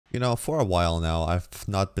You know, for a while now, I've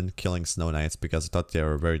not been killing Snow Knights because I thought they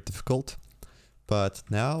were very difficult. But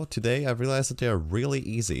now, today, I've realized that they are really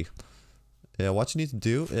easy. What you need to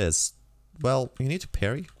do is, well, you need to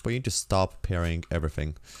parry, but you need to stop parrying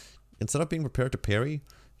everything. Instead of being prepared to parry,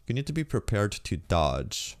 you need to be prepared to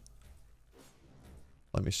dodge.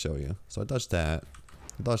 Let me show you. So I dodge that,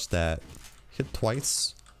 hit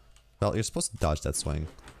twice. Well, you're supposed to dodge that swing.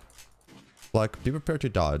 Like, be prepared to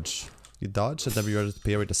dodge. You dodge and then be ready to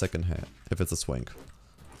parry the second hit, if it's a swing.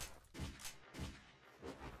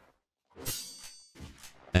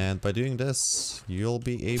 And by doing this, you'll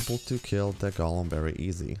be able to kill the golem very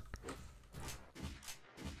easy.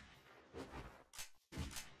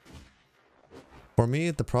 For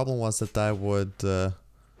me, the problem was that I would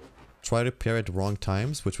try to parry at the wrong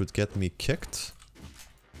times, which would get me kicked.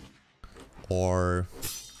 Or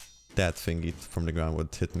that thingy from the ground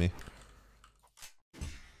would hit me.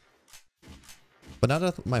 But now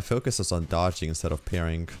that my focus is on dodging instead of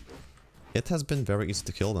parrying, it has been very easy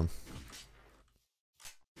to kill them.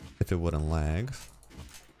 If it wouldn't lag.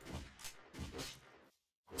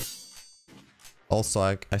 Also,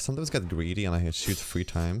 I sometimes get greedy and I shoot 3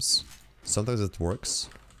 times. Sometimes it works,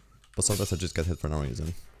 but sometimes I just get hit for no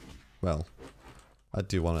reason. Well, I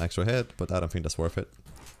do want an extra hit, but I don't think that's worth it.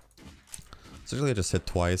 So usually I just hit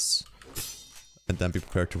twice, and then be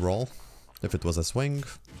prepared to roll. If it was a swing,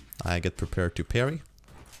 I get prepared to parry.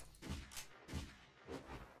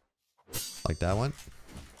 Like that one.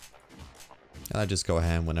 And I just go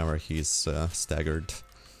ham whenever he's staggered.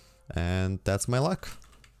 And that's my luck.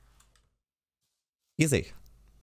 Easy.